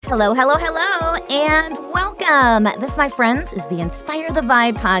Hello, hello, hello, and welcome. This, my friends, is the Inspire the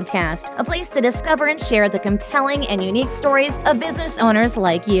Vibe podcast, a place to discover and share the compelling and unique stories of business owners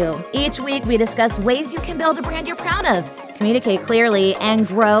like you. Each week, we discuss ways you can build a brand you're proud of, communicate clearly, and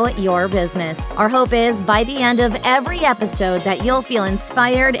grow your business. Our hope is by the end of every episode that you'll feel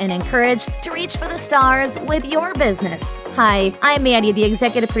inspired and encouraged to reach for the stars with your business. Hi, I'm Mandy, the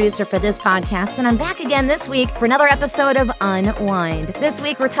executive producer for this podcast, and I'm back again this week for another episode of Unwind. This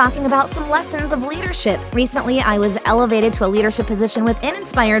week, we're talking about some lessons of leadership. Recently, I was elevated to a leadership position within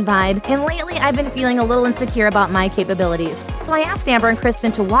Inspired Vibe, and lately, I've been feeling a little insecure about my capabilities. So I asked Amber and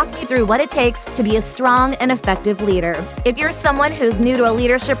Kristen to walk me through what it takes to be a strong and effective leader. If you're someone who's new to a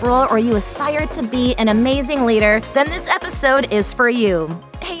leadership role or you aspire to be an amazing leader, then this episode is for you.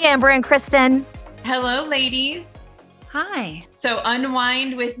 Hey, Amber and Kristen. Hello, ladies. Hi. So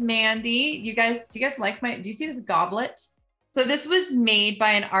Unwind with Mandy. Do you guys like do you see this goblet? So this was made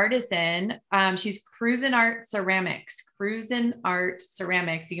by an artisan. She's Cruisin' Art Ceramics. Cruisin' Art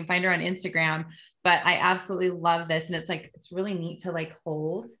Ceramics. You can find her on Instagram, but I absolutely love this. And it's really neat to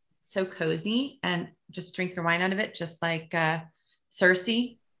hold. So cozy, and just drink your wine out of it. Just like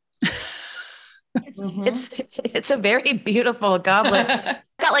Cersei. It's a very beautiful goblet.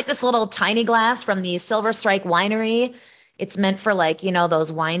 Got this little tiny glass from the Silver Strike Winery. It's meant for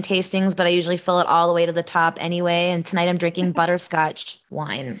those wine tastings, but I usually fill it all the way to the top anyway. And tonight I'm drinking butterscotch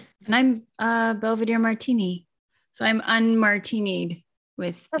wine. And I'm Belvedere Martini. So I'm unmartinied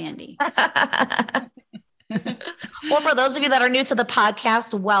with Mandy. Well, for those of you that are new to the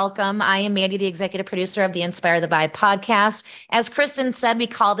podcast, welcome. I am Mandy, the executive producer of the Inspire the Vibe podcast. As Kristen said, we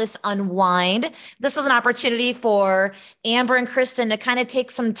call this Unwind. This is an opportunity for Amber and Kristen to kind of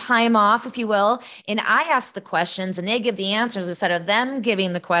take some time off, if you will. And I ask the questions and they give the answers instead of them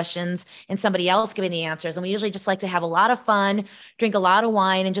giving the questions and somebody else giving the answers. And we usually just like to have a lot of fun, drink a lot of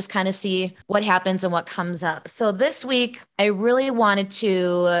wine, and just kind of see what happens and what comes up. So this week, I really wanted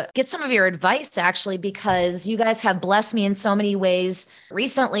to get some of your advice, actually, because you guys have blessed me in so many ways.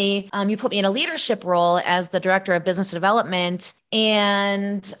 Recently, you put me in a leadership role as the director of business development.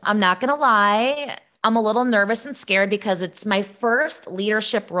 And I'm not going to lie, I'm a little nervous and scared because it's my first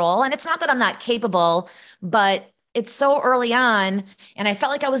leadership role. And it's not that I'm not capable, but it's so early on. And I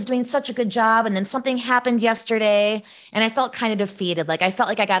felt like I was doing such a good job. And then something happened yesterday and I felt kind of defeated. I felt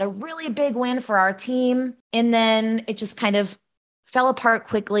like I got a really big win for our team. And then it just kind of fell apart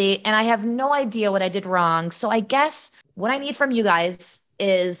quickly, and I have no idea what I did wrong. So I guess what I need from you guys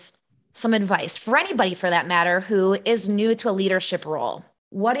is some advice for anybody, for that matter, who is new to a leadership role.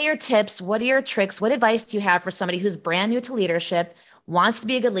 What are your tips? What are your tricks? What advice do you have for somebody who's brand new to leadership, wants to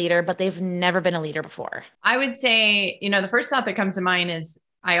be a good leader, but they've never been a leader before? I would say, the first thought that comes to mind is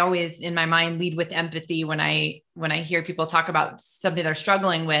I always, in my mind, lead with empathy when I hear people talk about something they're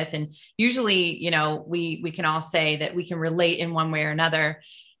struggling with. And usually, we can all say that we can relate in one way or another.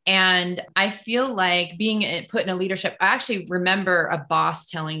 And I feel like being put in a leadership, I actually remember a boss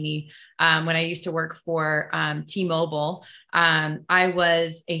telling me when I used to work for T-Mobile, I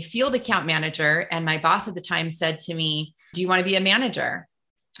was a field account manager. And my boss at the time said to me, "Do you want to be a manager?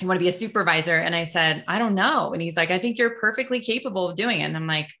 You want to be a supervisor?" And I said, "I don't know." And he's like, "I think you're perfectly capable of doing it." And I'm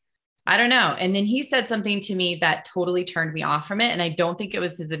like, "I don't know." And then he said something to me that totally turned me off from it. And I don't think it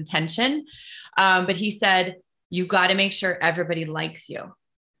was his intention. But he said, "You got to make sure everybody likes you."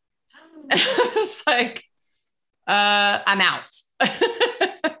 I was like, I'm out.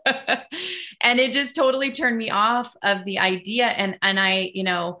 And it just totally turned me off of the idea. And I,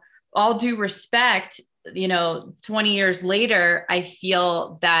 all due respect, 20 years later, I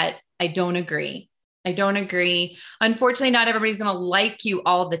feel that I don't agree. Unfortunately, not everybody's going to like you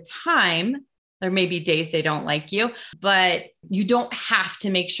all the time. There may be days they don't like you, but you don't have to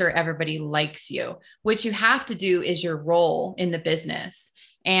make sure everybody likes you. What you have to do is your role in the business.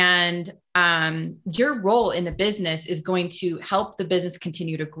 And your role in the business is going to help the business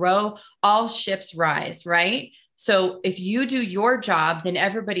continue to grow. All ships rise, right? So if you do your job, then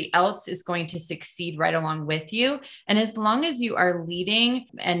everybody else is going to succeed right along with you. And as long as you are leading,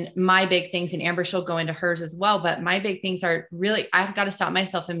 and my big things, and Amber, she'll go into hers as well, but my big things are really, I've got to stop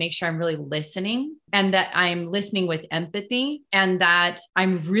myself and make sure I'm really listening, and that I'm listening with empathy, and that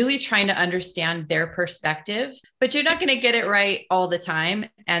I'm really trying to understand their perspective. But you're not going to get it right all the time.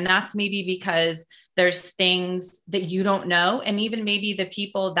 And that's maybe because there's things that you don't know. And even maybe the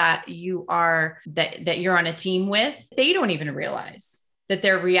people that you're on a team with, they don't even realize that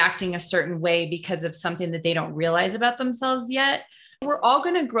they're reacting a certain way because of something that they don't realize about themselves yet. We're all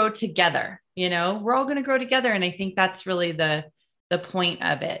going to grow together. We're all going to grow together. And I think that's really the point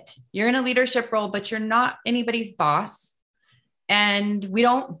of it. You're in a leadership role, but you're not anybody's boss. And we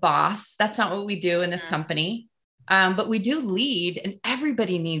don't boss. That's not what we do in this company. But we do lead, and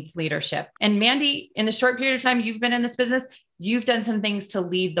everybody needs leadership. And Mandy, in the short period of time you've been in this business, you've done some things to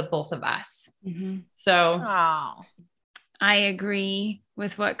lead the both of us. Mm-hmm. So I agree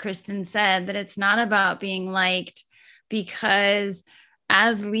with what Kristen said, that it's not about being liked, because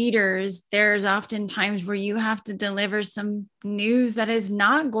as leaders, there's often times where you have to deliver some news that is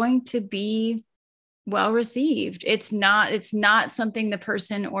not going to be well received. It's not something the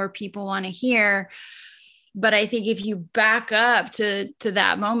person or people want to hear. But I think if you back up to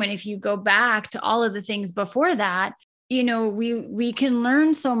that moment, if you go back to all of the things before that, you know, we can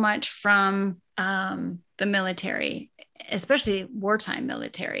learn so much from the military, especially wartime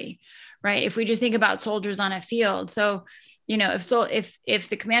military, right? If we just think about soldiers on a field. So, you know, if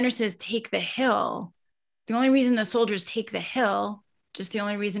the commander says, take the hill, the only reason the soldiers take the hill, just the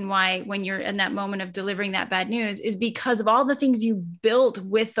only reason why when you're in that moment of delivering that bad news, is because of all the things you built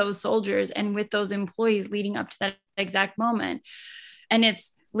with those soldiers and with those employees leading up to that exact moment. And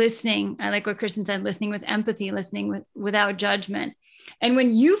it's listening. I like what Kristen said, listening with empathy, listening without judgment. And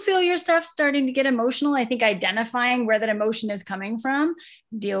when you feel your stuff starting to get emotional, I think identifying where that emotion is coming from,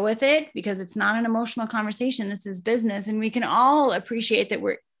 deal with it, because it's not an emotional conversation. This is business. And we can all appreciate that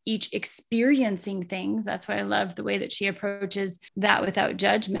we're each experiencing things. That's why I love the way that she approaches that without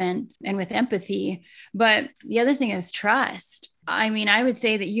judgment and with empathy. But the other thing is trust. I mean, I would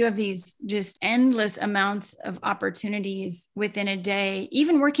say that you have these just endless amounts of opportunities within a day,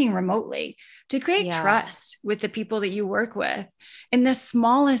 even working remotely, to create trust with the people that you work with in the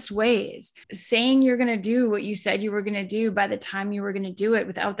smallest ways. Saying you're going to do what you said you were going to do by the time you were going to do it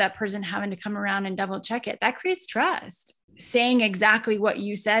without that person having to come around and double check it. That creates trust. Saying exactly what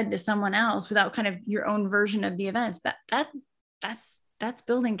you said to someone else without kind of your own version of the events, that's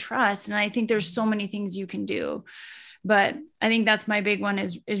building trust. And I think there's so many things you can do. But I think that's my big one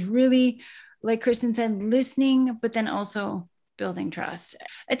is really, like Kristen said, listening, but then also building trust.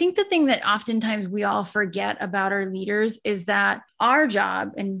 I think the thing that oftentimes we all forget about our leaders is that our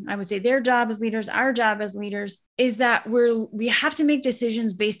job, and I would say their job as leaders, our job as leaders, is that we have to make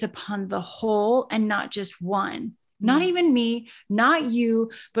decisions based upon the whole and not just one. Not even me, not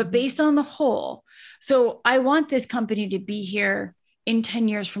you, but based on the whole. So I want this company to be here in 10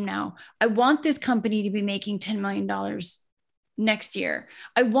 years from now. I want this company to be making $10 million next year.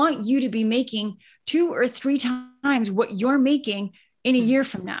 I want you to be making 2 or 3 times what you're making in a year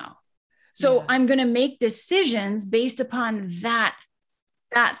from now. So I'm going to make decisions based upon that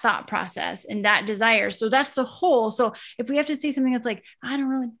thought process and that desire. So that's the whole. So if we have to say something that's like,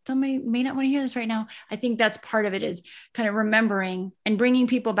 somebody may not want to hear this right now. I think that's part of it, is kind of remembering and bringing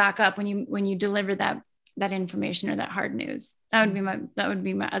people back up when you deliver that information or that hard news. That would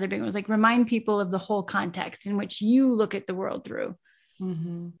be my other big one, was like, remind people of the whole context in which you look at the world through.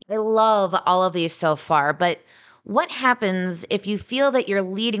 Mm-hmm. I love all of these so far, but what happens if you feel that you're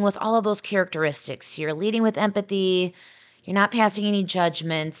leading with all of those characteristics? You're leading with empathy, you're not passing any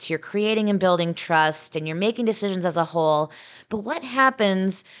judgments, you're creating and building trust, and you're making decisions as a whole. But what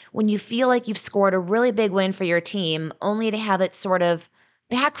happens when you feel like you've scored a really big win for your team, only to have it sort of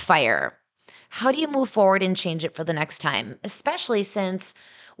backfire? How do you move forward and change it for the next time? Especially since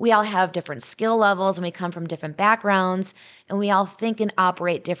we all have different skill levels and we come from different backgrounds, and we all think and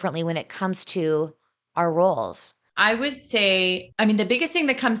operate differently when it comes to our roles. I would say, I mean, the biggest thing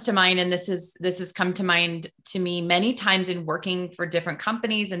that comes to mind, and this has come to mind to me many times in working for different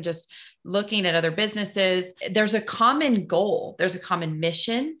companies and just looking at other businesses, there's a common goal, there's a common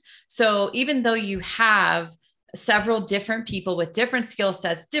mission. So even though you have several different people with different skill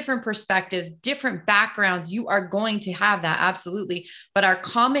sets, different perspectives, different backgrounds, you are going to have that, absolutely. But our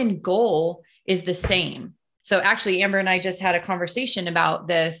common goal is the same. So actually, Amber and I just had a conversation about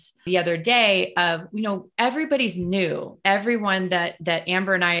this the other day of, everybody's new. Everyone that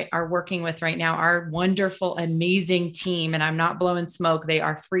Amber and I are working with right now, our wonderful, amazing team, and I'm not blowing smoke, they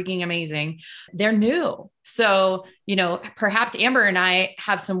are freaking amazing. They're new. So, perhaps Amber and I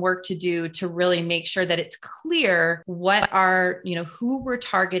have some work to do to really make sure that it's clear what our, who we're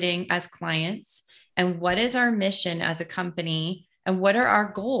targeting as clients and what is our mission as a company. And what are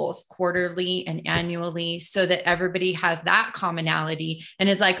our goals quarterly and annually, so that everybody has that commonality and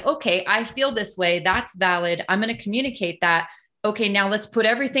is like, okay, I feel this way. That's valid. I'm going to communicate that. Okay, now let's put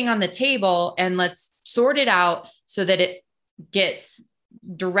everything on the table and let's sort it out so that it gets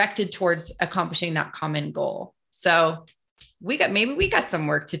directed towards accomplishing that common goal. So maybe we got some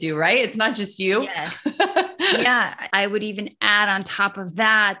work to do, right? It's not just you. Yes. Yeah. I would even add on top of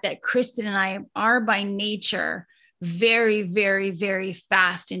that Kristen and I are by nature very, very, very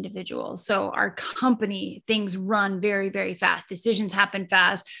fast individuals. So our company, things run very, very fast. Decisions happen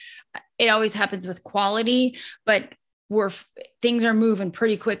fast. It always happens with quality, but things are moving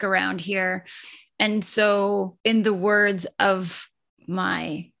pretty quick around here. And so in the words of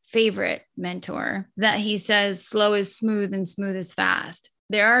my favorite mentor, that he says, slow is smooth and smooth is fast.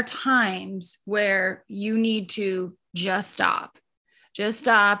 There are times where you need to just stop,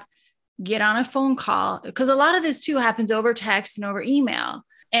 get on a phone call, because a lot of this too happens over text and over email.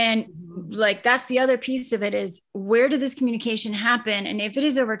 And like, that's the other piece of it, is where did this communication happen? And if it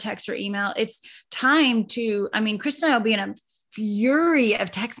is over text or email, it's time to, I mean, Chris and I will be in a fury of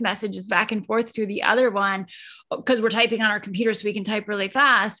text messages back and forth to the other one, because we're typing on our computer so we can type really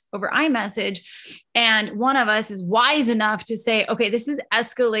fast over iMessage. And one of us is wise enough to say, okay, this is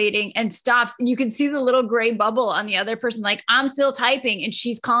escalating, and stops. And you can see the little gray bubble on the other person. Like, I'm still typing and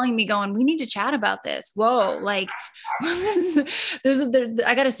she's calling me going, we need to chat about this. Whoa. Like I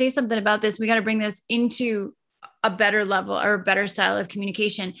got to say something about this. We got to bring this into a better level or a better style of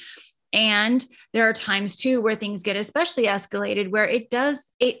communication. And there are times too where things get especially escalated, where it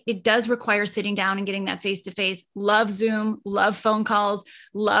does require sitting down and getting that face-to-face. Love Zoom, love phone calls,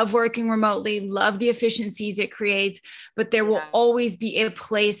 love working remotely, love the efficiencies it creates, but there will always be a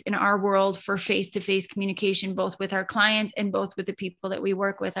place in our world for face-to-face communication, both with our clients and both with the people that we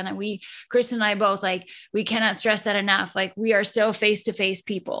work with. And Chris and I both, like, we cannot stress that enough. Like, we are still face-to-face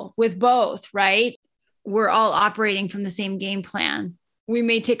people with both, right? We're all operating from the same game plan. We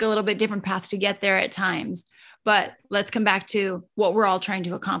may take a little bit different path to get there at times, but let's come back to what we're all trying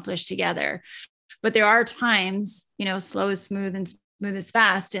to accomplish together. But there are times, slow is smooth and smooth is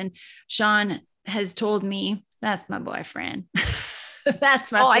fast. And Sean has told me, that's my boyfriend.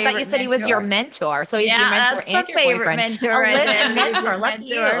 That's my favorite. I thought you said mentor. He was your mentor. So he's your mentor that's and my your favorite boyfriend. mentor. Right? Mentor. Lucky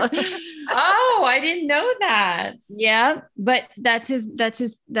you. Oh, I didn't know that. Yeah. But that's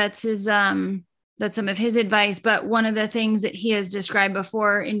some of his advice. But one of the things that he has described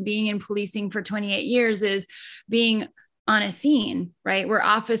before in being in policing for 28 years is being on a scene, right? Where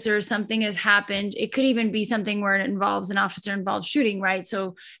something has happened. It could even be something where it involves an officer involved shooting, right?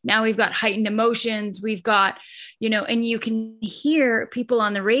 So now we've got heightened emotions. We've got, and you can hear people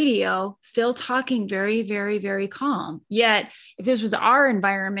on the radio still talking very, very, very calm. Yet if this was our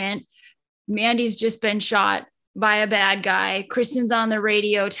environment, Mandy's just been shot by a bad guy. Kristen's on the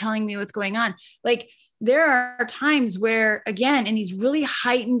radio telling me what's going on. Like, there are times where, again, in these really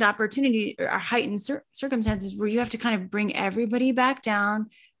heightened circumstances where you have to kind of bring everybody back down,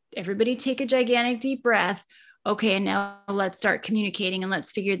 everybody take a gigantic deep breath. Okay. And now let's start communicating and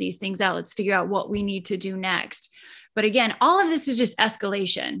let's figure these things out. Let's figure out what we need to do next. But again, all of this is just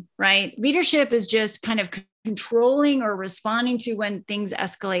escalation, right? Leadership is just kind of controlling or responding to when things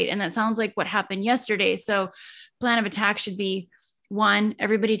escalate. And that sounds like what happened yesterday. So plan of attack should be, 1,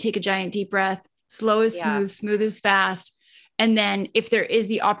 everybody take a giant deep breath, slow is smooth, smooth is fast. And then if there is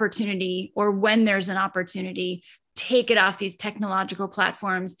the opportunity, or when there's an opportunity, take it off these technological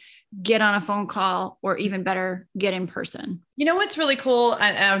platforms, get on a phone call, or even better, get in person. You know what's really cool?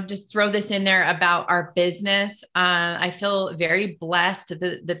 I'll just throw this in there about our business. I feel very blessed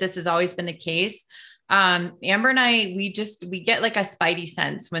that this has always been the case. Amber and I, we get like a spidey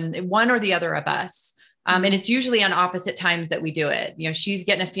sense when one or the other of us, and it's usually on opposite times that we do it. She's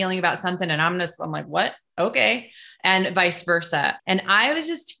getting a feeling about something and I'm like, what? Okay. And vice versa. And I was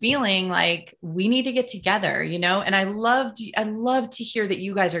just feeling like we need to get together, and I love to hear that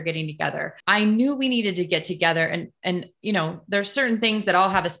you guys are getting together. I knew we needed to get together, and there's certain things that I'll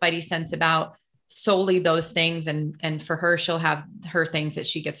have a spidey sense about, solely those things. And for her, she'll have her things that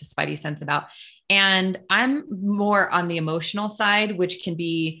she gets a spidey sense about. And I'm more on the emotional side, which can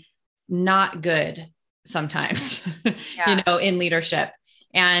be not good sometimes, in leadership.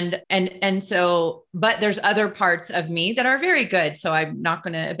 And so, but there's other parts of me that are very good. So I'm not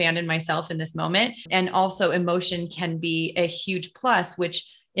going to abandon myself in this moment. And also emotion can be a huge plus,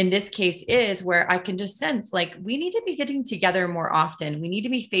 which in this case is where I can just sense, like, we need to be getting together more often. We need to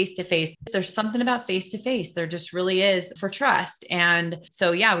be face to face. There's something about face to face. There just really is, for trust. And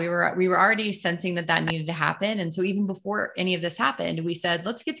so, we were already sensing that needed to happen. And so even before any of this happened, we said,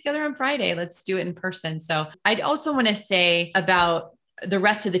 let's get together on Friday. Let's do it in person. So I'd also want to say about the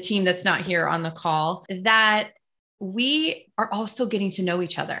rest of the team that's not here on the call, that we are all still getting to know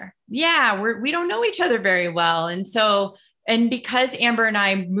each other. Yeah. We don't know each other very well. And because Amber and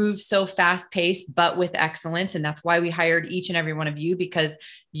I move so fast paced, but with excellence, and that's why we hired each and every one of you, because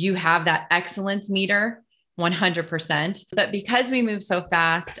you have that excellence meter 100%. But because we move so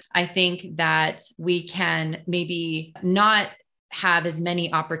fast, I think that we can maybe not have as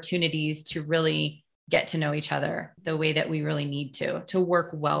many opportunities to really get to know each other the way that we really need to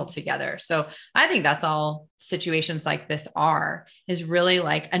work well together. So I think that's all situations like this is really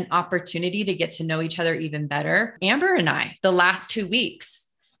like an opportunity to get to know each other even better. Amber and I, the last 2 weeks,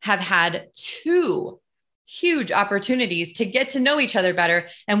 have had 2 huge opportunities to get to know each other better.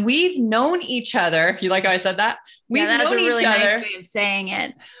 And we've known each other. You like how I said that? We've that's known a really each other. nice way of saying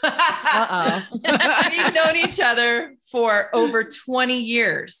it. We've known each other for over 20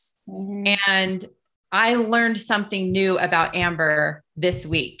 years. Mm-hmm. And I learned something new about Amber this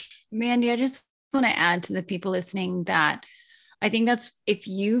week. Mandy, I just want to add to the people listening that I think that's, if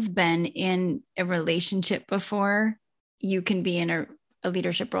you've been in a relationship before, you can be in a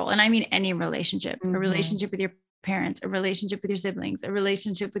leadership role. And I mean, any relationship, a relationship with your parents, a relationship with your siblings, a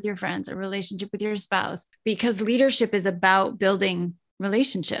relationship with your friends, a relationship with your spouse, because leadership is about building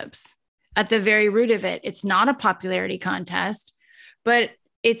relationships at the very root of it. It's not a popularity contest, but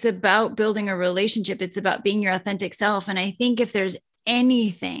it's about building a relationship. It's about being your authentic self. And I think if there's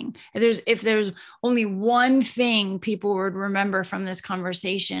anything, if there's only one thing people would remember from this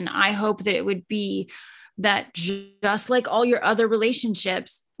conversation, I hope that it would be that just like all your other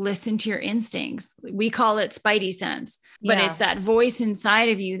relationships, listen to your instincts. We call it spidey sense, but it's that voice inside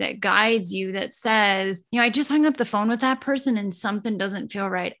of you that guides you, that says, I just hung up the phone with that person and something doesn't feel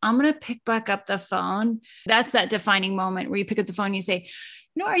right. I'm going to pick back up the phone. That's that defining moment where you pick up the phone and you say,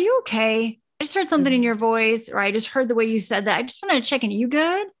 are you okay? I just heard something in your voice, or I just heard the way you said that. I just wanted to check in. Are you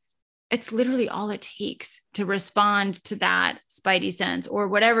good? It's literally all it takes to respond to that spidey sense or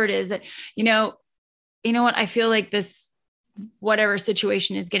whatever it is that, you know what? I feel like this, whatever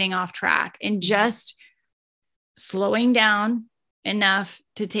situation is getting off track, and just slowing down enough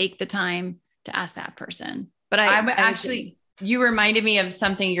to take the time to ask that person. But I'm actually, you reminded me of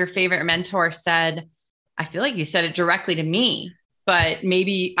something your favorite mentor said. I feel like he said it directly to me, but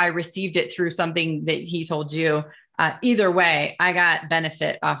maybe I received it through something that he told you. Either way, I got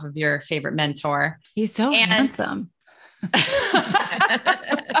benefit off of your favorite mentor. He's so handsome.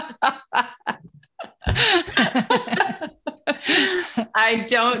 I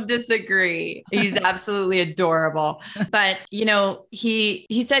don't disagree. He's absolutely adorable. But,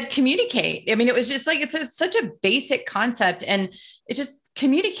 he said, communicate. I mean, it was just like, it's such a basic concept, and it just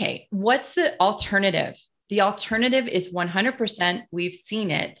communicate. What's the alternative? The alternative is 100%. We've seen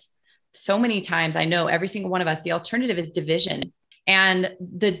it so many times. I know every single one of us, the alternative is division. And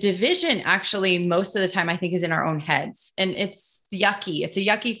the division actually, most of the time, I think, is in our own heads, and it's yucky. It's a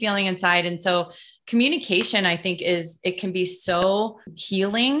yucky feeling inside. And so communication, I think, it can be so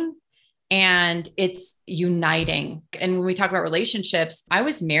healing, and it's uniting. And when we talk about relationships, I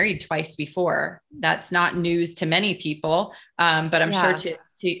was married twice before. That's not news to many people, but I'm sure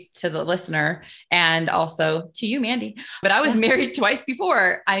to the listener, and also to you, Mandy. But I was married twice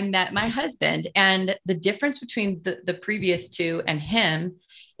before I met my husband. And the difference between the previous 2 and him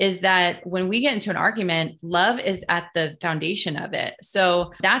is that when we get into an argument, love is at the foundation of it.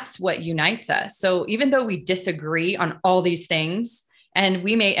 So that's what unites us. So even though we disagree on all these things, and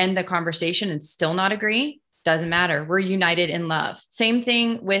we may end the conversation and still not agree, doesn't matter. We're united in love. Same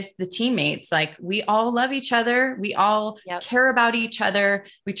thing with the teammates. Like, we all love each other. We all care about each other.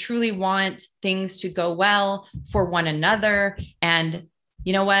 We truly want things to go well for one another. And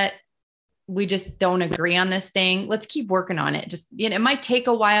you know what? We just don't agree on this thing. Let's keep working on it. Just, it might take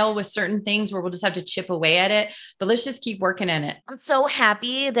a while with certain things where we'll just have to chip away at it, but let's just keep working in it. I'm so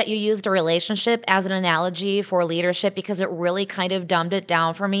happy that you used a relationship as an analogy for leadership, because it really kind of dumbed it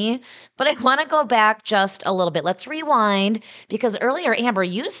down for me. But I want to go back just a little bit. Let's rewind, because earlier, Amber,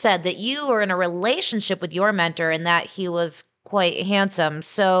 you said that you were in a relationship with your mentor and that he was quite handsome.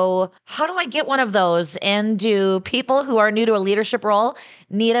 So how do I get one of those? And do people who are new to a leadership role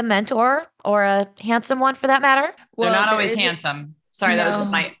need a mentor, or a handsome one for that matter? Well, they're not always handsome. Sorry, that was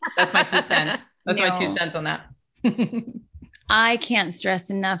just that's my 2 cents. That's my 2 cents on that. I can't stress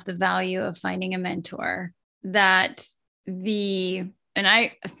enough the value of finding a mentor.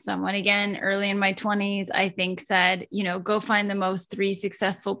 Someone, again, early in my 20s, I think, said, go find the most 3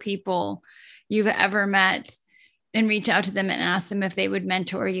 successful people you've ever met and reach out to them and ask them if they would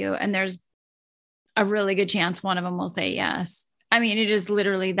mentor you. And there's a really good chance one of them will say yes. I mean, it is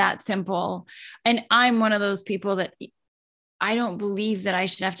literally that simple. And I'm one of those people that I don't believe that I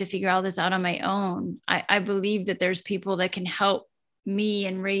should have to figure all this out on my own. I believe that there's people that can help me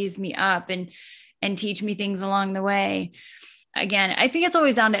and raise me up and teach me things along the way. Again, I think it's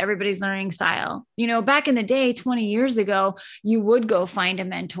always down to everybody's learning style. Back in the day, 20 years ago, you would go find a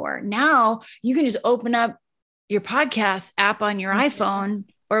mentor. Now you can just open up your podcast app on your iPhone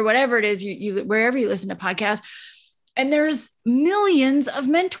or whatever it is, you wherever you listen to podcasts, and there's millions of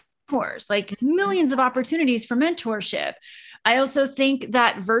mentors mentors, like millions of opportunities for mentorship. I also think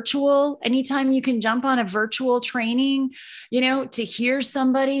that anytime you can jump on a virtual training, to hear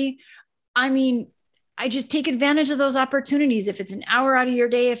somebody, I just take advantage of those opportunities. If it's an hour out of your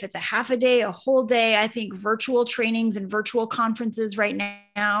day, if it's a half a day, a whole day, I think virtual trainings and virtual conferences right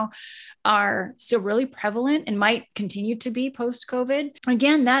now are still really prevalent and might continue to be post-COVID.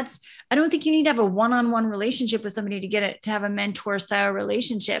 Again, I don't think you need to have a one-on-one relationship with somebody to have a mentor style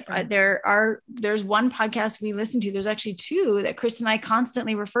relationship. There's one podcast we listen to. There's actually two that Chris and I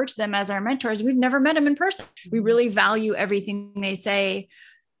constantly refer to them as our mentors. We've never met them in person. We really value everything they say.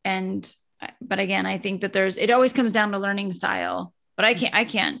 But again, I think that it always comes down to learning style, but I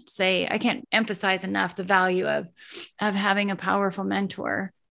can't emphasize enough the value of having a powerful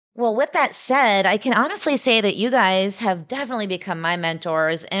mentor. Well, with that said, I can honestly say that you guys have definitely become my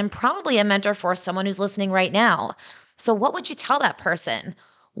mentors and probably a mentor for someone who's listening right now. So what would you tell that person?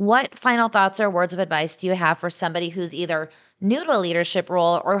 What final thoughts or words of advice do you have for somebody who's either new to a leadership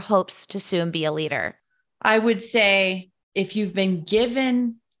role or hopes to soon be a leader? I would say if you've been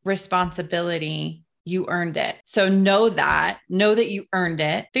given responsibility, you earned it. So know that you earned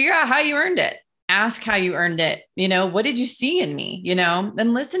it. Figure out how you earned it. Ask how you earned it. What did you see in me,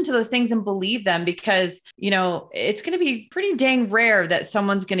 and listen to those things and believe them, because, it's going to be pretty dang rare that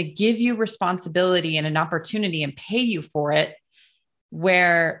someone's going to give you responsibility and an opportunity and pay you for it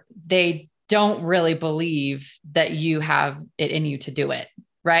where they don't really believe that you have it in you to do it.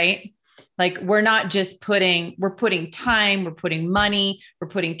 Right. Like we're putting time, we're putting money, we're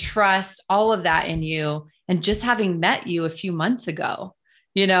putting trust, all of that in you. And just having met you a few months ago,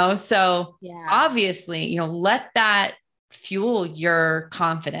 so obviously, let that fuel your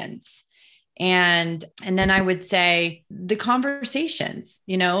confidence. And then I would say the conversations,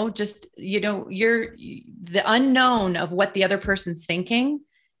 you're the unknown of what the other person's thinking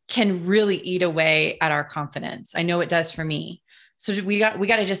can really eat away at our confidence. I know it does for me. So we got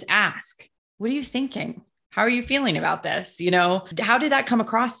to just ask, what are you thinking? How are you feeling about this? How did that come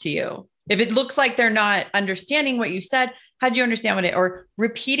across to you? If it looks like they're not understanding what you said, how did you understand or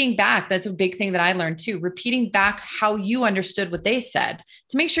repeating back? That's a big thing that I learned too. Repeating back how you understood what they said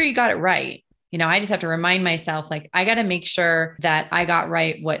to make sure you got it right. I just have to remind myself, like, I got to make sure that I got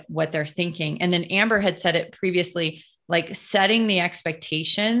right what they're thinking. And then Amber had said it previously, like setting the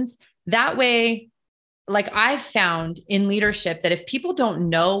expectations that way. Like I've found in leadership that if people don't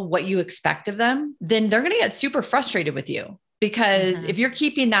know what you expect of them, then they're going to get super frustrated with you, because if you're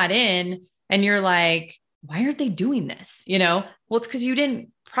keeping that in and you're like, why aren't they doing this? Well, it's because you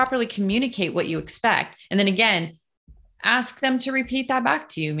didn't properly communicate what you expect. And then again, ask them to repeat that back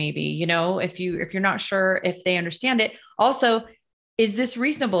to you. Maybe, if you're not sure if they understand it. Also, is this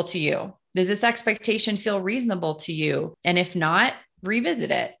reasonable to you? Does this expectation feel reasonable to you? And if not,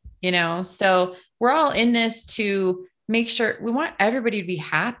 revisit it, so we're all in this to make sure we want everybody to be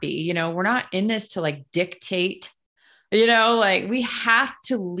happy. We're not in this to like dictate, like we have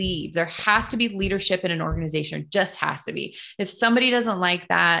to lead. There has to be leadership in an organization. It just has to be. If somebody doesn't like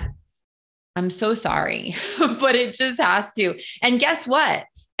that, I'm so sorry, but it just has to. And guess what?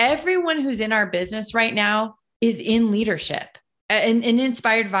 Everyone who's in our business right now is in leadership. In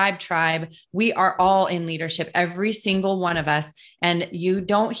Inspired Vibe Tribe, we are all in leadership, every single one of us. And you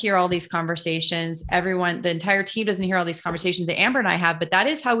don't hear all these conversations. The entire team doesn't hear all these conversations that Amber and I have, but that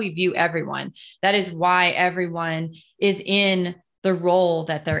is how we view everyone. That is why everyone is in the role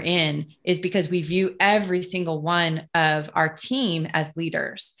that they're in, is because we view every single one of our team as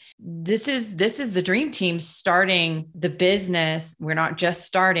leaders. This is the dream team starting the business. We're not just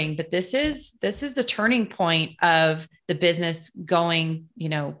starting, but this is the turning point of the business going,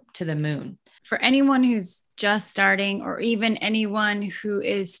 to the moon. For anyone who's just starting, or even anyone who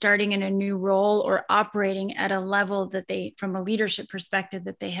is starting in a new role or operating at a level from a leadership perspective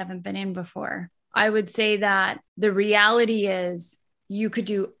that they haven't been in before, I would say that the reality is you could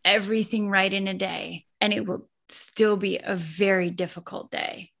do everything right in a day and it will still be a very difficult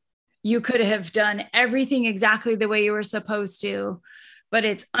day. You could have done everything exactly the way you were supposed to, but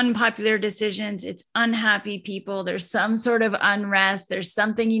it's unpopular decisions. It's unhappy people. There's some sort of unrest. There's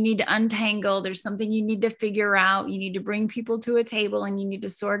something you need to untangle. There's something you need to figure out. You need to bring people to a table and you need to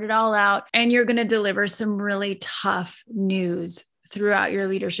sort it all out. And you're going to deliver some really tough news throughout your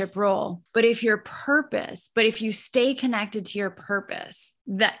leadership role. But if you stay connected to your purpose,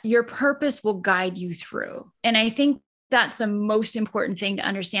 that your purpose will guide you through. And I think that's the most important thing to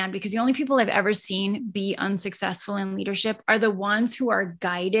understand, because the only people I've ever seen be unsuccessful in leadership are the ones who are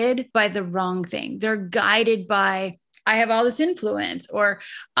guided by the wrong thing. They're guided by I have all this influence, or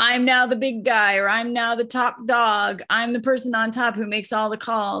I'm now the big guy, or I'm now the top dog. I'm the person on top who makes all the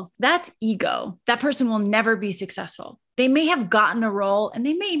calls. That's ego. That person will never be successful. They may have gotten a role and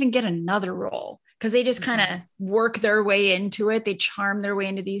they may even get another role because they just kind of work their way into it. They charm their way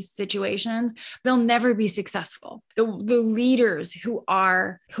into these situations. They'll never be successful. The leaders who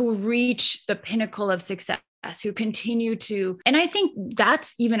reach the pinnacle of success, who continue to, and I think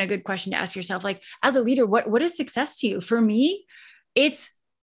that's even a good question to ask yourself. Like, as a leader, what is success to you? For me, it's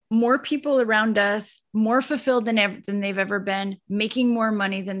more people around us, more fulfilled than they've ever been, making more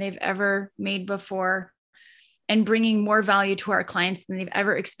money than they've ever made before, and bringing more value to our clients than they've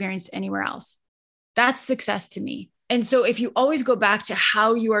ever experienced anywhere else. That's success to me. And so if you always go back to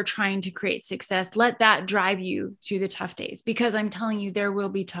how you are trying to create success, let that drive you through the tough days, because I'm telling you, there will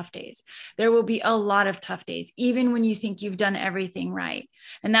be tough days. There will be a lot of tough days, even when you think you've done everything right.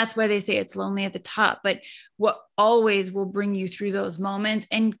 And that's why they say it's lonely at the top. But what always will bring you through those moments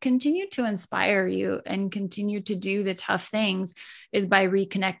and continue to inspire you and continue to do the tough things is by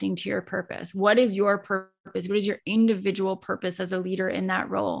reconnecting to your purpose. What is your purpose? What is your individual purpose as a leader in that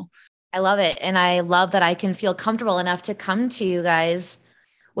role? I love it. And I love that I can feel comfortable enough to come to you guys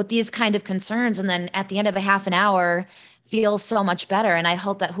with these kind of concerns. And then at the end of a half an hour, feel so much better. And I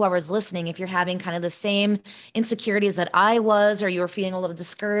hope that whoever's listening, if you're having kind of the same insecurities that I was, or you were feeling a little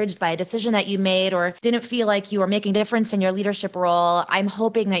discouraged by a decision that you made, or didn't feel like you were making a difference in your leadership role, I'm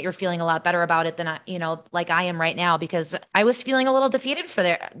hoping that you're feeling a lot better about it than like I am right now, because I was feeling a little defeated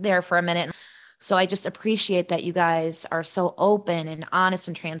there for a minute. So I just appreciate that you guys are so open and honest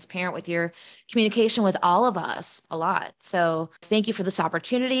and transparent with your communication with all of us a lot. So thank you for this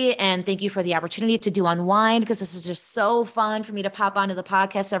opportunity, and thank you for the opportunity to do Unwind, because this is just so fun for me to pop onto the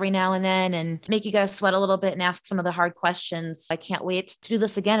podcast every now and then and make you guys sweat a little bit and ask some of the hard questions. I can't wait to do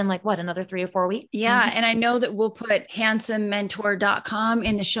this again in another 3 or 4 weeks. Yeah. And I know that we'll put handsomementor.com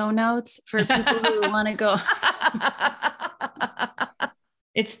in the show notes for people who want to go.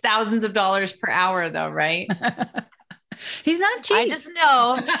 It's thousands of dollars per hour though, right? He's not cheap. I just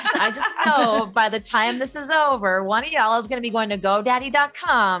know by the time this is over, one of y'all is going to be going to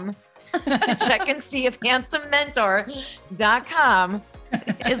GoDaddy.com to check and see if handsomementor.com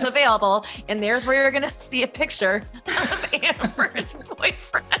is available. And there's where you're going to see a picture of Amber's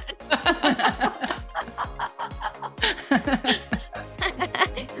boyfriend.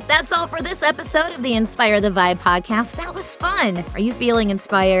 That's all for this episode of the Inspire the Vibe podcast. That was fun. Are you feeling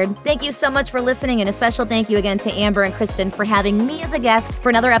inspired? Thank you so much for listening, and a special thank you again to Amber and Kristen for having me as a guest for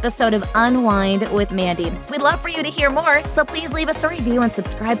another episode of Unwind with Mandy. We'd love for you to hear more, so please leave us a review and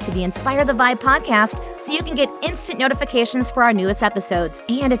subscribe to the Inspire the Vibe podcast so you can get instant notifications for our newest episodes.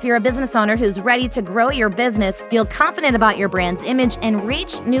 And if you're a business owner who's ready to grow your business, feel confident about your brand's image, and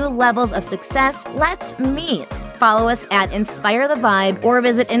reach new levels of success, let's meet. Follow us at Inspire the Vibe or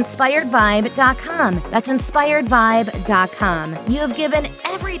visit inspiredvibe.com. That's inspiredvibe.com. You have given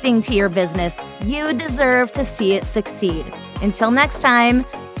everything to your business. You deserve to see it succeed. Until next time,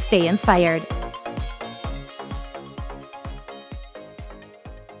 stay inspired.